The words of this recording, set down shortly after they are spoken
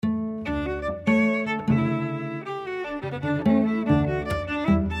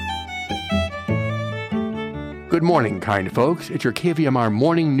Good morning, kind folks. It's your KVMR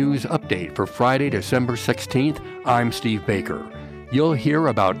Morning News Update for Friday, December 16th. I'm Steve Baker. You'll hear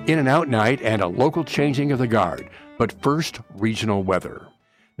about In-N-Out Night and a local changing of the guard. But first, regional weather.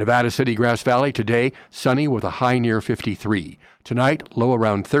 Nevada City, Grass Valley, today, sunny with a high near 53. Tonight, low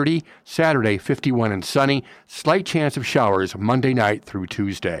around 30. Saturday, 51 and sunny. Slight chance of showers Monday night through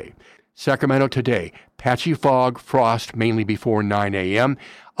Tuesday. Sacramento today, patchy fog, frost mainly before 9 a.m.,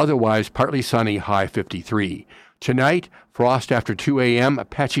 otherwise partly sunny, high 53. Tonight, frost after 2 a.m.,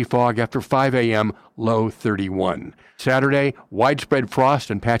 patchy fog after 5 a.m., low 31. Saturday, widespread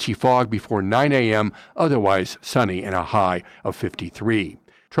frost and patchy fog before 9 a.m., otherwise sunny and a high of 53.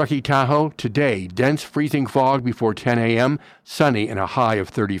 Truckee, Tahoe, today, dense freezing fog before 10 a.m., sunny and a high of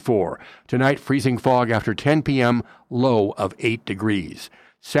 34. Tonight, freezing fog after 10 p.m., low of 8 degrees.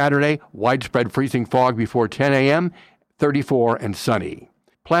 Saturday, widespread freezing fog before 10 a.m., 34 and sunny.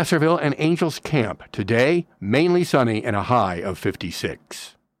 Placerville and Angels Camp, today, mainly sunny and a high of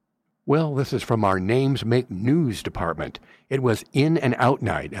 56. Well, this is from our Names Make News department. It was In-N-Out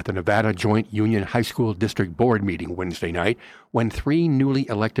Night at the Nevada Joint Union High School District Board meeting Wednesday night when 3 newly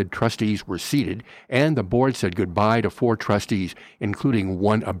elected trustees were seated and the board said goodbye to 4 trustees, including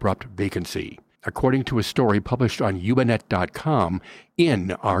 1 abrupt vacancy. According to a story published on ubanet.com,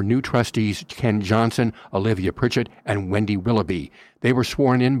 in are new trustees Ken Johnson, Olivia Pritchett, and Wendy Willoughby. They were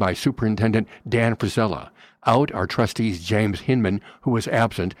sworn in by Superintendent Dan Frizella. Out are trustees James Hinman, who was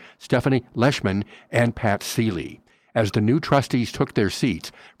absent, Stephanie Leishman, and Pat Seeley. As the new trustees took their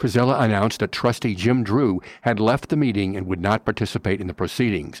seats, Frizella announced that trustee Jim Drew had left the meeting and would not participate in the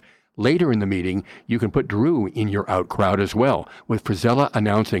proceedings. Later in the meeting, you can put Drew in your out crowd as well, with Frizella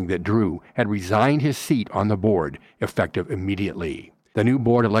announcing that Drew had resigned his seat on the board, effective immediately. The new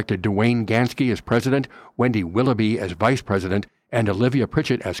board elected Dwayne Gansky as president, Wendy Willoughby as vice president, and Olivia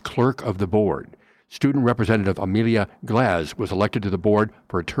Pritchett as clerk of the board. Student Representative Amelia Glaz was elected to the board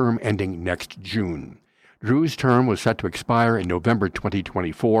for a term ending next June. Drew's term was set to expire in November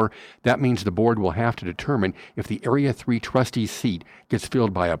 2024. That means the board will have to determine if the Area 3 trustee seat gets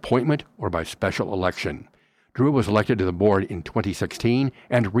filled by appointment or by special election. Drew was elected to the board in 2016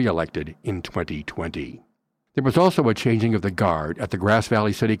 and re-elected in 2020. There was also a changing of the guard at the Grass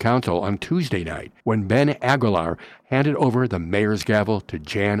Valley City Council on Tuesday night when Ben Aguilar handed over the mayor's gavel to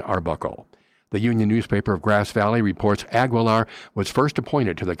Jan Arbuckle. The Union newspaper of Grass Valley reports Aguilar was first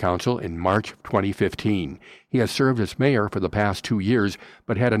appointed to the council in March 2015. He has served as mayor for the past 2 years,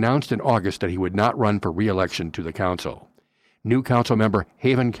 but had announced in August that he would not run for re-election to the council. New council member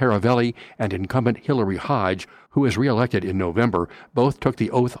Haven Caravelli and incumbent Hillary Hodge, who was re-elected in November, both took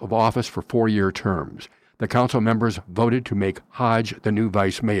the oath of office for 4-year terms. The council members voted to make Hodge the new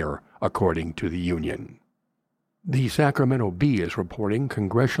vice mayor, according to the union. The Sacramento Bee is reporting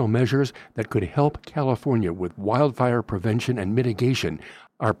congressional measures that could help California with wildfire prevention and mitigation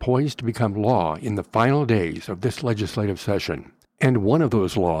are poised to become law in the final days of this legislative session. And one of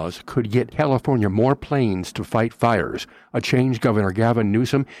those laws could get California more planes to fight fires, a change Governor Gavin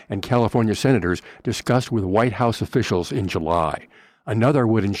Newsom and California senators discussed with White House officials in July. Another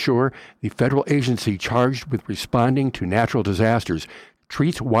would ensure the federal agency charged with responding to natural disasters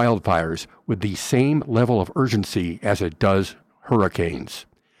treats wildfires with the same level of urgency as it does hurricanes.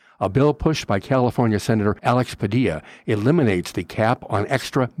 A bill pushed by California Senator Alex Padilla eliminates the cap on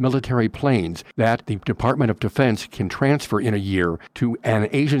extra military planes that the Department of Defense can transfer in a year to an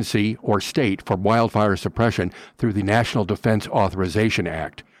agency or state for wildfire suppression through the National Defense Authorization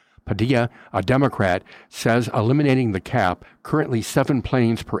Act. Padilla, a Democrat, says eliminating the cap, currently 7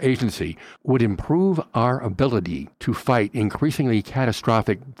 planes per agency, would improve our ability to fight increasingly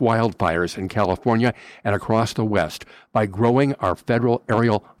catastrophic wildfires in California and across the West by growing our federal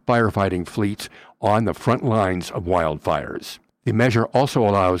aerial firefighting fleets on the front lines of wildfires. The measure also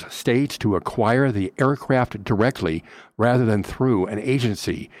allows states to acquire the aircraft directly rather than through an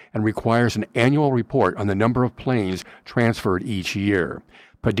agency and requires an annual report on the number of planes transferred each year.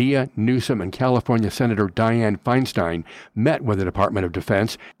 Padilla, Newsom, and California Senator Dianne Feinstein met with the Department of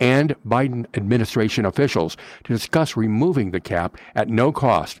Defense and Biden administration officials to discuss removing the cap at no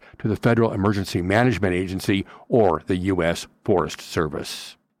cost to the Federal Emergency Management Agency or the U.S. Forest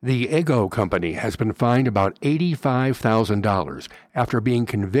Service. The Eggo Company has been fined about $85,000 after being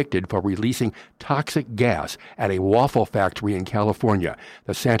convicted for releasing toxic gas at a waffle factory in California,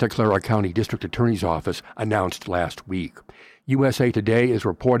 the Santa Clara County District Attorney's Office announced last week. USA Today is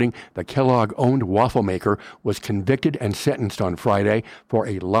reporting the Kellogg-owned waffle maker was convicted and sentenced on Friday for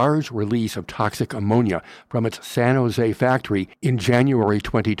a large release of toxic ammonia from its San Jose factory in January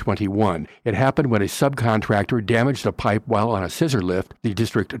 2021. It happened when a subcontractor damaged a pipe while on a scissor lift, the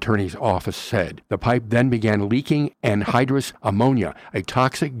district attorney's office said. The pipe then began leaking anhydrous ammonia, a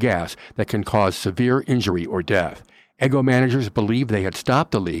toxic gas that can cause severe injury or death. Eggo managers believed they had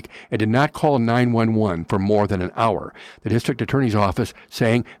stopped the leak and did not call 911 for more than an hour. The district attorney's office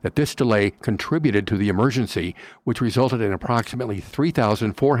saying that this delay contributed to the emergency, which resulted in approximately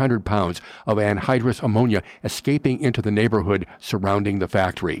 3,400 pounds of anhydrous ammonia escaping into the neighborhood surrounding the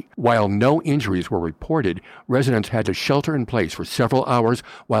factory. While no injuries were reported, residents had to shelter in place for several hours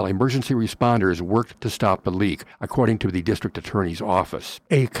while emergency responders worked to stop the leak, according to the district attorney's office.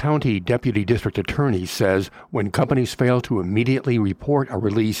 A county deputy district attorney says when companies fail to immediately report a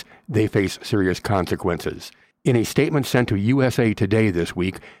release, they face serious consequences. In a statement sent to USA Today this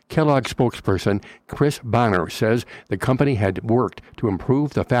week, Kellogg spokesperson Chris Bonner says the company had worked to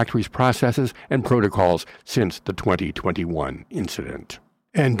improve the factory's processes and protocols since the 2021 incident.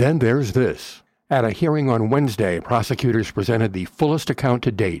 And then there's this. At a hearing on Wednesday, prosecutors presented the fullest account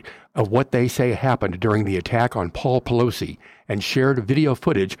to date of what they say happened during the attack on Paul Pelosi and shared video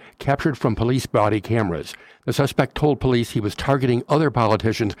footage captured from police body cameras. The suspect told police he was targeting other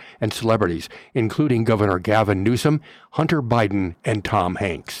politicians and celebrities, including Governor Gavin Newsom, Hunter Biden, and Tom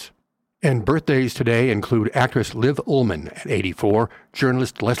Hanks. And birthdays today include actress Liv Ullmann at 84,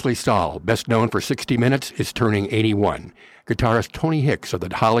 journalist Leslie Stahl, best known for 60 Minutes, is turning 81. Guitarist Tony Hicks of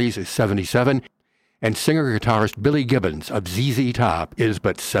the Hollies is 77, and singer-guitarist Billy Gibbons of ZZ Top is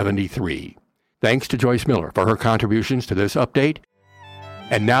but 73. Thanks to Joyce Miller for her contributions to this update.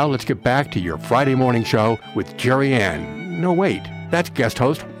 And now let's get back to your Friday morning show with Jerry Ann. No, wait, that's guest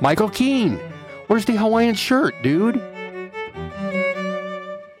host Michael Keene. Where's the Hawaiian shirt, dude?